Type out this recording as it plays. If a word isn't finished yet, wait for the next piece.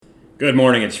Good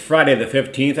morning. It's Friday the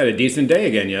 15th. I had a decent day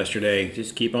again yesterday.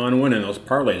 Just keep on winning. Those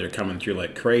parlays are coming through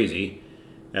like crazy.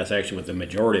 That's actually what the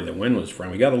majority of the win was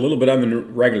from. We got a little bit on the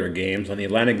regular games. On the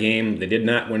Atlanta game, they did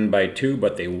not win by 2,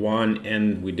 but they won,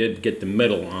 and we did get the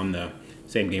middle on the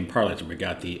same game parlays. So we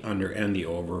got the under and the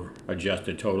over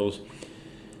adjusted totals.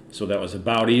 So that was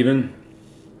about even.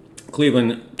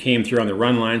 Cleveland came through on the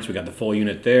run line, so we got the full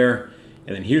unit there.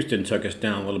 And then Houston took us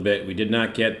down a little bit. We did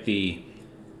not get the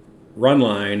run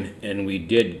line, and we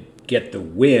did get the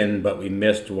win, but we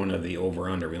missed one of the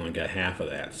over-under. We only got half of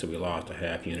that, so we lost a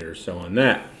half unit or so on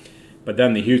that. But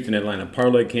then the Houston-Atlanta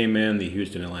parlay came in, the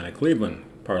Houston-Atlanta-Cleveland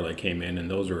parlay came in,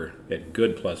 and those were at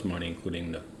good plus money,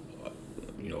 including the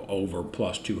over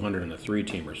plus 200 on the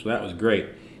three-teamer. So that was great.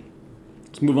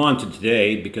 Let's move on to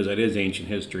today because it is ancient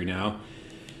history now.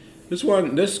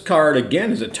 This card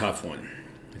again is a tough one.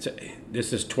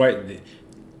 This is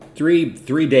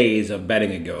three days of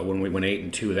betting ago when we went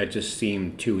 8-2. That just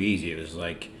seemed too easy. It was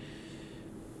like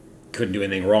couldn't do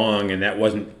anything wrong, and that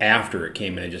wasn't after it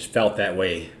came in. It just felt that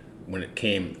way when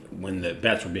the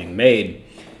bets were being made,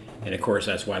 and of course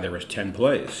that's why there was 10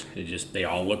 plays. They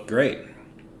all looked great.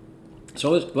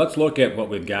 So let's look at what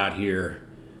we've got here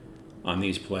on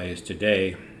these plays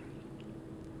today.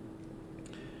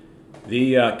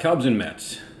 The Cubs and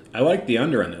Mets. I like the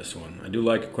under on this one. I do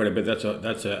like it quite a bit. That's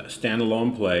a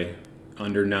standalone play,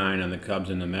 under 9 on the Cubs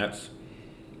and the Mets.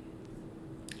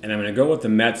 And I'm going to go with the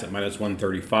Mets at minus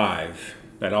 135.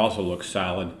 That also looks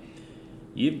solid.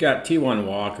 You've got T1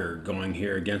 Walker going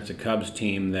here against a Cubs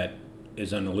team that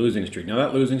is on a losing streak. Now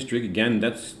that losing streak, again,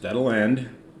 that'll end.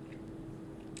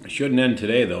 It shouldn't end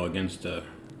today, though, against a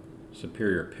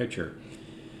superior pitcher.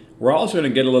 We're also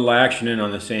going to get a little action in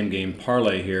on the same game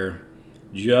parlay here,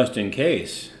 just in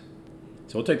case.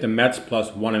 So we'll take the Mets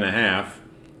plus 1.5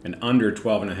 and under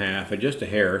 12.5 at just a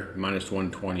hair, minus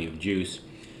 120 of juice.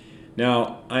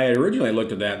 Now, I had originally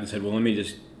looked at that and said, well, let me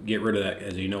just get rid of that.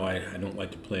 As you know, I don't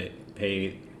like to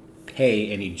pay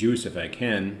any juice if I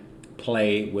can.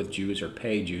 Play with juice or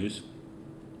pay juice.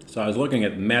 So I was looking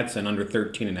at Mets and under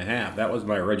 13.5. That was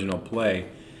my original play.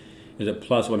 Is at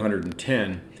plus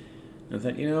 110. And I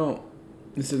thought,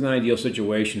 this is an ideal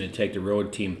situation to take the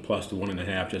road team plus the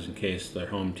 1.5 just in case their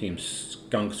home team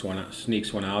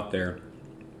sneaks one out there.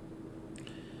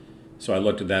 So I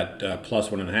looked at that plus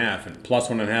 1.5 and plus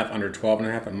 1.5 under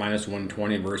 12.5 at minus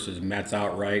 120 versus Mets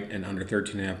outright and under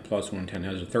 13.5 plus 110.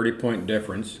 There's a 30-point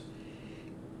difference,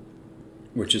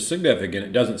 which is significant.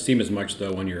 It doesn't seem as much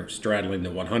though when you're straddling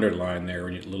the 100 line there,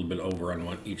 when you're a little bit over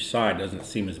on each side. It doesn't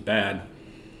seem as bad.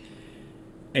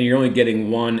 And you're only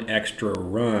getting one extra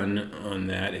run on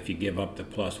that if you give up the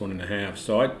plus 1.5.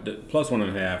 So the plus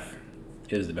 1.5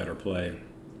 is the better play,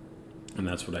 and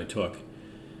that's what I took.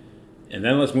 And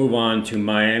then let's move on to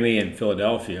Miami and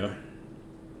Philadelphia.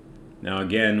 Now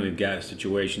again, we've got a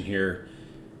situation here.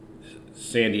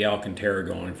 Sandy Alcantara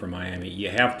going for Miami.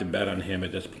 You have to bet on him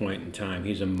at this point in time.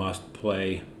 He's a must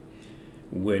play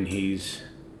when he's,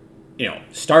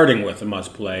 starting with a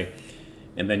must play.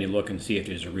 And then you look and see if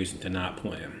there's a reason to not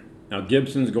play him. Now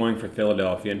Gibson's going for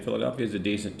Philadelphia, and Philadelphia is a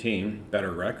decent team,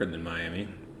 better record than Miami.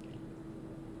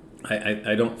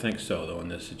 I don't think so, though, in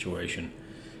this situation.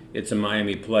 It's a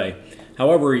Miami play.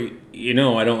 However, I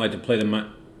don't like to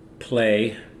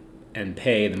play and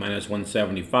pay the minus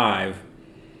 175.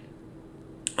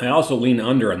 I also lean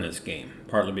under on this game,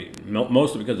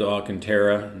 mostly because of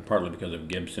Alcantara, and partly because of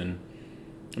Gibson,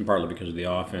 and partly because of the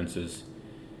offenses.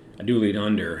 I do lead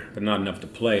under, but not enough to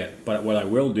play it. But what I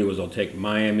will do is I'll take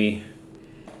Miami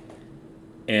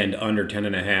and under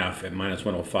 10.5 at minus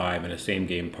 105 in a same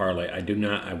game parlay.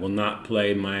 I will not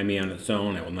play Miami on its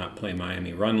own. I will not play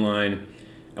Miami run line.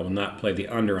 I will not play the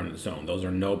under on its own. Those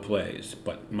are no plays.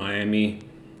 But Miami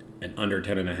and under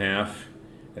 10.5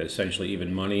 at essentially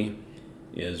even money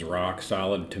is rock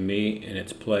solid to me, and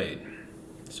it's played.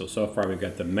 So far we've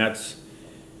got the Mets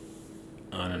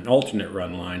on an alternate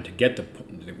run line to get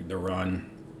the run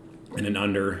and an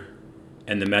under,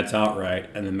 and the Mets outright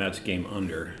and the Mets game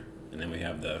under, and then we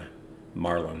have the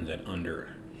Marlins at under.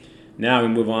 Now we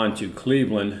move on to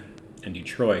Cleveland and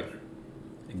Detroit.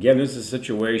 Again, this is a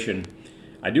situation,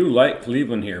 I do like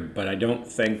Cleveland here, but I don't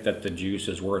think that the juice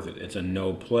is worth it. It's a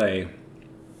no play,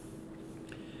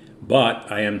 but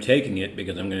I am taking it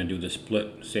because I'm going to do the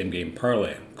split same game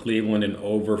parlay. Cleveland and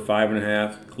over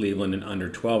 5.5, Cleveland and under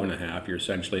 12.5. You're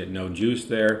essentially at no juice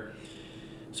there.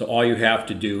 So all you have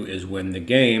to do is win the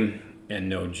game and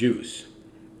no juice.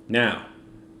 Now,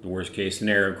 the worst case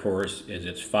scenario, of course, is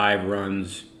it's 5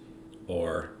 runs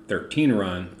or 13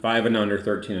 run, 5 and under,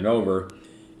 13 and over,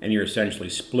 and you're essentially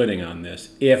splitting on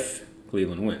this if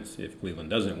Cleveland wins. If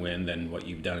Cleveland doesn't win, then what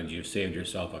you've done is you've saved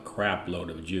yourself a crap load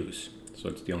of juice. So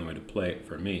it's the only way to play it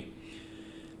for me.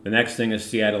 The next thing is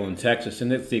Seattle and Texas,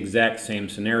 and it's the exact same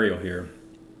scenario here.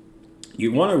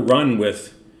 You want to run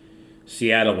with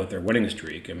Seattle with their winning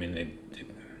streak. I mean,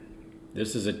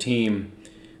 this is a team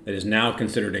that is now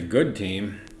considered a good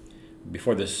team.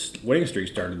 Before this winning streak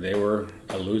started, they were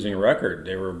a losing record.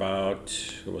 They were about,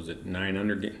 what was it, 9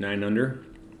 under?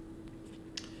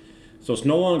 So it's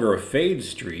no longer a fade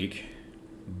streak,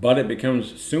 but it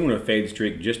becomes soon a fade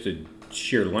streak just to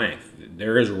sheer length.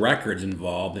 There is records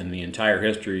involved in the entire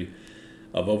history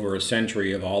of over a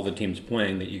century of all the teams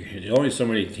playing that there's only so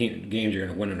many games you're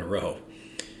going to win in a row.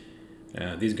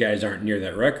 These guys aren't near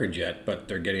that record yet, but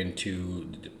they're getting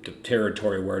to the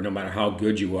territory where no matter how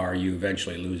good you are, you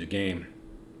eventually lose a game.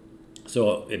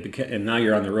 So and now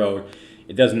you're on the road.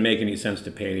 It doesn't make any sense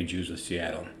to pay any dues with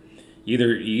Seattle.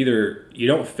 Either you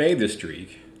don't fade the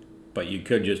streak, but you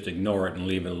could just ignore it and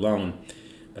leave it alone.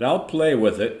 But I'll play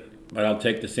with it. But I'll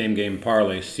take the same game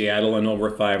parlay, Seattle and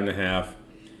over 5.5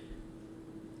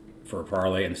 for a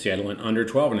parlay, and Seattle and under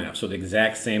 12.5. So the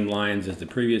exact same lines as the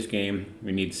previous game.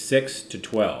 We need 6 to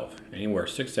 12. Anywhere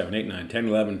 6, 7, 8, 9, 10,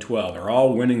 11, 12. They're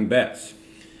all winning bets.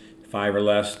 5 or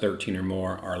less, 13 or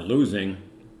more are losing.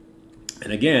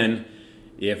 And again,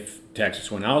 if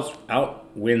Texas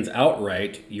wins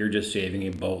outright, you're just saving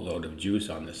a boatload of juice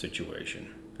on this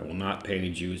situation. I will not pay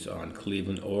any juice on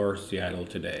Cleveland or Seattle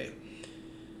today.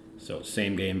 So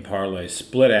same game parlay,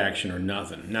 split action or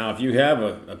nothing. Now, if you have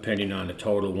an opinion on the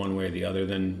total one way or the other,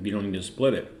 then you don't need to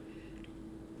split it.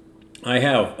 I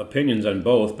have opinions on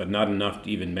both, but not enough to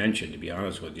even mention, to be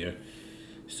honest with you.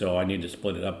 So I need to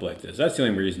split it up like this. That's the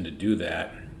only reason to do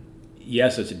that.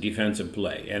 Yes, it's a defensive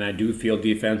play, and I do feel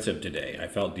defensive today. I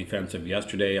felt defensive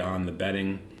yesterday on the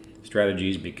betting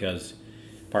strategies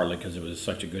partly because it was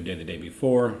such a good day the day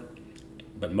before,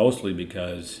 but mostly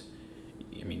because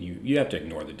I mean, you have to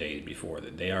ignore the days before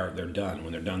that. They're done.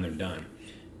 When they're done, they're done.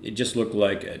 It just looked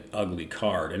like an ugly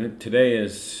card, and today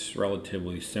is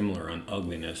relatively similar on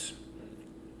ugliness.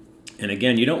 And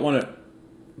again, you don't want to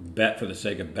bet for the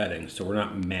sake of betting, so we're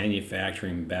not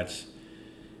manufacturing bets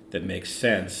that make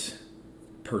sense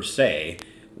per se.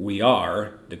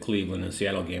 The Cleveland and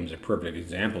Seattle games are perfect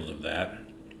examples of that,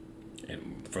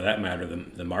 and for that matter,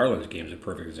 the Marlins games are a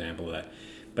perfect example of that.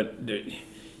 But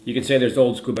you can say there's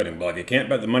old school betting. Well, if you can't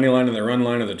bet the money line or the run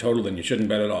line or the total, then you shouldn't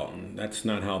bet at all. And that's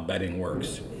not how betting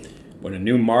works. When a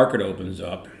new market opens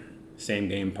up, same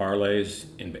game parlays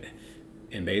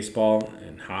in baseball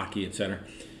and hockey, etc.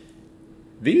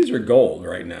 These are gold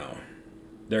right now.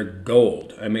 They're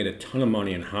gold. I made a ton of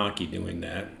money in hockey doing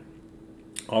that.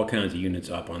 All kinds of units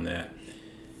up on that.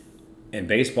 And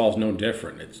baseball's no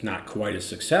different. It's not quite as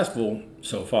successful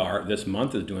so far. This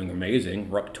month is doing amazing.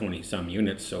 We're up 20-some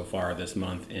units so far this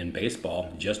month in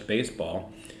baseball, just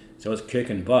baseball. So it's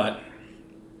kicking butt.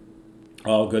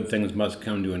 All good things must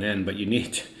come to an end, but you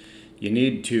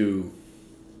need to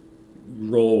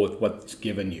roll with what's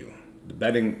given you. The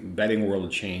betting world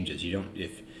changes. You don't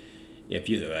if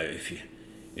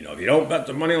you don't bet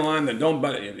the money line, then don't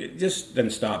bet it. Then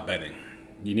stop betting.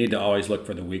 You need to always look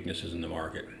for the weaknesses in the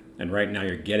market. And right now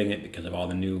you're getting it because of all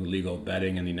the new legal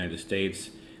betting in the United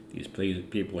States. These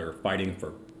people are fighting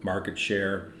for market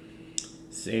share.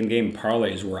 Same game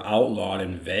parlays were outlawed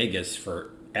in Vegas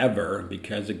forever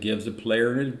because it gives a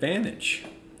player an advantage.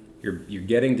 You're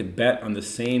getting to bet on the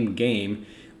same game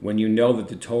when you know that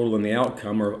the total and the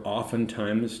outcome are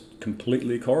oftentimes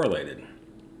completely correlated.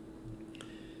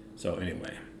 So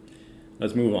anyway,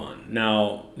 let's move on.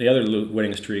 Now, the other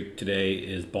winning streak today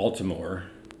is Baltimore.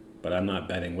 But I'm not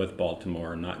betting with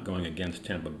Baltimore. I'm not going against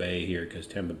Tampa Bay here because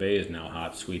Tampa Bay is now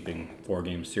hot, sweeping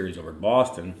 4-game series over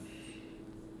Boston.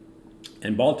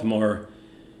 And Baltimore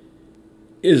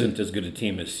isn't as good a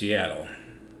team as Seattle.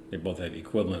 They both have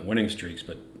equivalent winning streaks,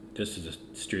 but this is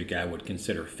a streak I would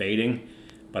consider fading,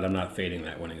 but I'm not fading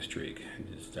that winning streak.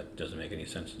 That doesn't make any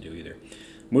sense to do either.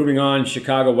 Moving on,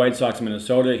 Chicago White Sox,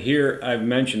 Minnesota. Here I've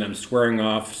mentioned I'm swearing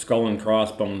off skull and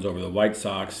crossbones over the White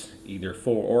Sox, either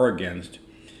for or against.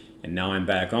 And now I'm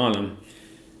back on them.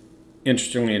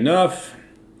 Interestingly enough,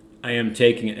 I am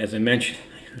taking it, as I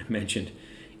mentioned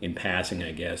in passing,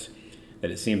 I guess, that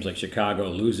it seems like Chicago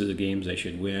loses the games they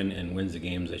should win and wins the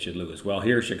games they should lose. Well,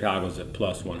 here Chicago's at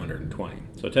plus 120.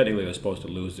 So technically they're supposed to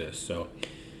lose this. So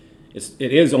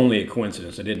it is only a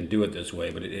coincidence. I didn't do it this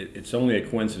way, but it's only a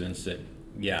coincidence that,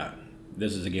 yeah,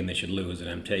 this is a game they should lose, and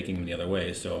I'm taking them the other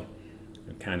way. So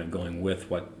I'm kind of going with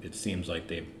what it seems like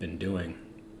they've been doing.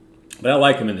 But I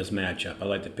like him in this matchup. I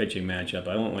like the pitching matchup.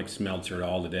 I don't like Smeltzer at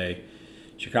all today.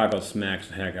 Chicago smacks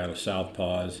the heck out of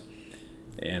Southpaws,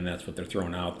 and that's what they're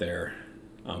throwing out there.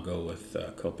 I'll go with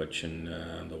Kopech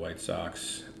and the White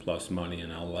Sox plus money,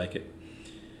 and I'll like it.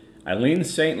 I lean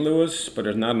St. Louis, but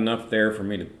there's not enough there for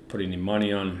me to put any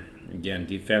money on. Again,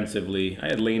 defensively, I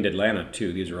had leaned Atlanta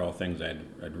too. These are all things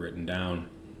I'd written down.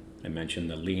 I mentioned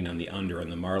the lean on the under in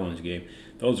the Marlins game.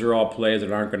 Those are all plays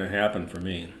that aren't going to happen for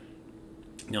me.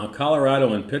 Now,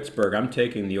 Colorado and Pittsburgh, I'm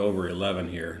taking the over 11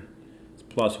 here. It's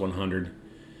plus 100.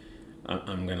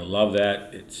 I'm going to love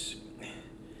that.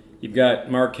 You've got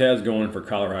Marquez going for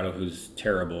Colorado, who's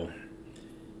terrible.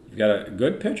 You've got a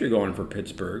good pitcher going for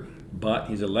Pittsburgh, but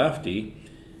he's a lefty.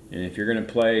 And if you're going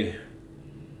to play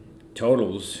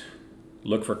totals,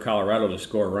 look for Colorado to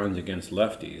score runs against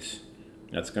lefties.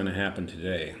 That's going to happen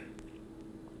today.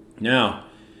 Now,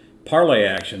 parlay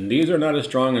action. These are not as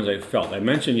strong as I felt. I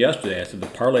mentioned yesterday, I said the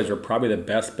parlays were probably the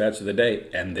best bets of the day,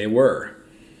 and they were.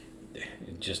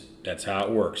 That's how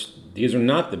it works. These are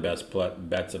not the best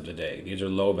bets of the day. These are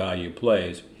low-value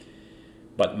plays.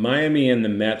 But Miami and the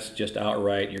Mets, just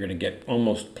outright, you're going to get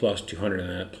almost plus 200 in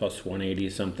that, plus 180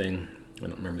 something. I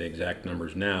don't remember the exact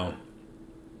numbers now.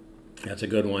 That's a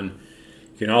good one.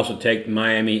 You can also take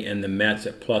Miami and the Mets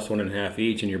at plus 1.5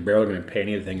 each, and you're barely going to pay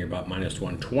anything. You're about minus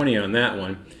 120 on that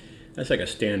one. That's like a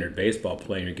standard baseball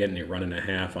play. You're getting a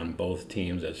 1.5 on both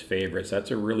teams as favorites.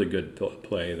 That's a really good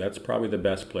play. That's probably the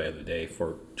best play of the day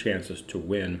for chances to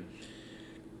win.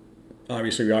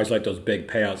 Obviously, we always like those big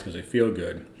payouts because they feel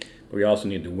good, but we also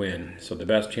need to win. So the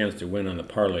best chance to win on the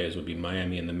parlays would be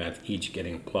Miami and the Mets each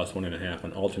getting plus 1.5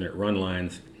 on alternate run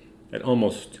lines at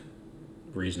almost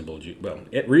reasonable juice. Well,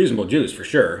 at reasonable juice for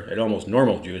sure. At almost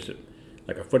normal juice,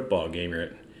 like a football game,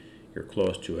 you're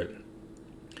close to it.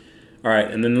 All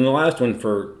right, and then the last one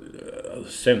for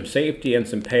some safety and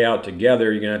some payout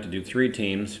together, you're going to have to do 3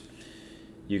 teams.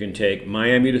 You can take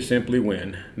Miami to simply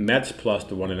win, Mets plus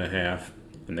the 1.5,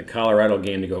 and the Colorado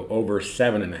game to go over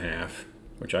 7.5,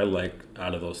 which I like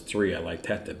out of those 3. I like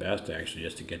that the best, actually,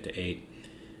 just to get to 8.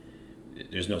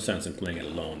 There's no sense in playing it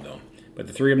alone, though. But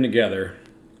the 3 of them together,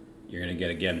 you're going to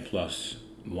get, again, plus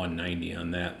 190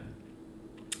 on that.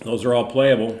 Those are all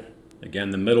playable. Again,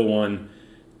 the middle one,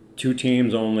 2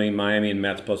 teams only, Miami and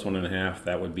Mets plus 1.5.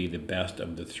 That would be the best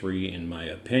of the 3 in my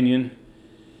opinion.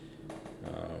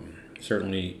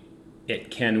 Certainly it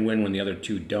can win when the other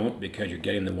 2 don't, because you're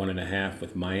getting the 1.5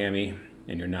 with Miami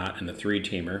and you're not in the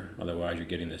 3-teamer. Otherwise you're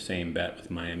getting the same bet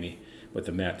with Miami, with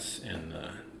the Mets and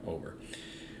over.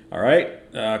 All right,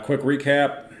 quick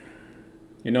recap.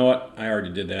 You know what? I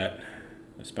already did that.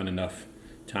 I spent enough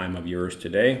time of yours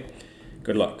today.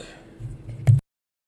 Good luck.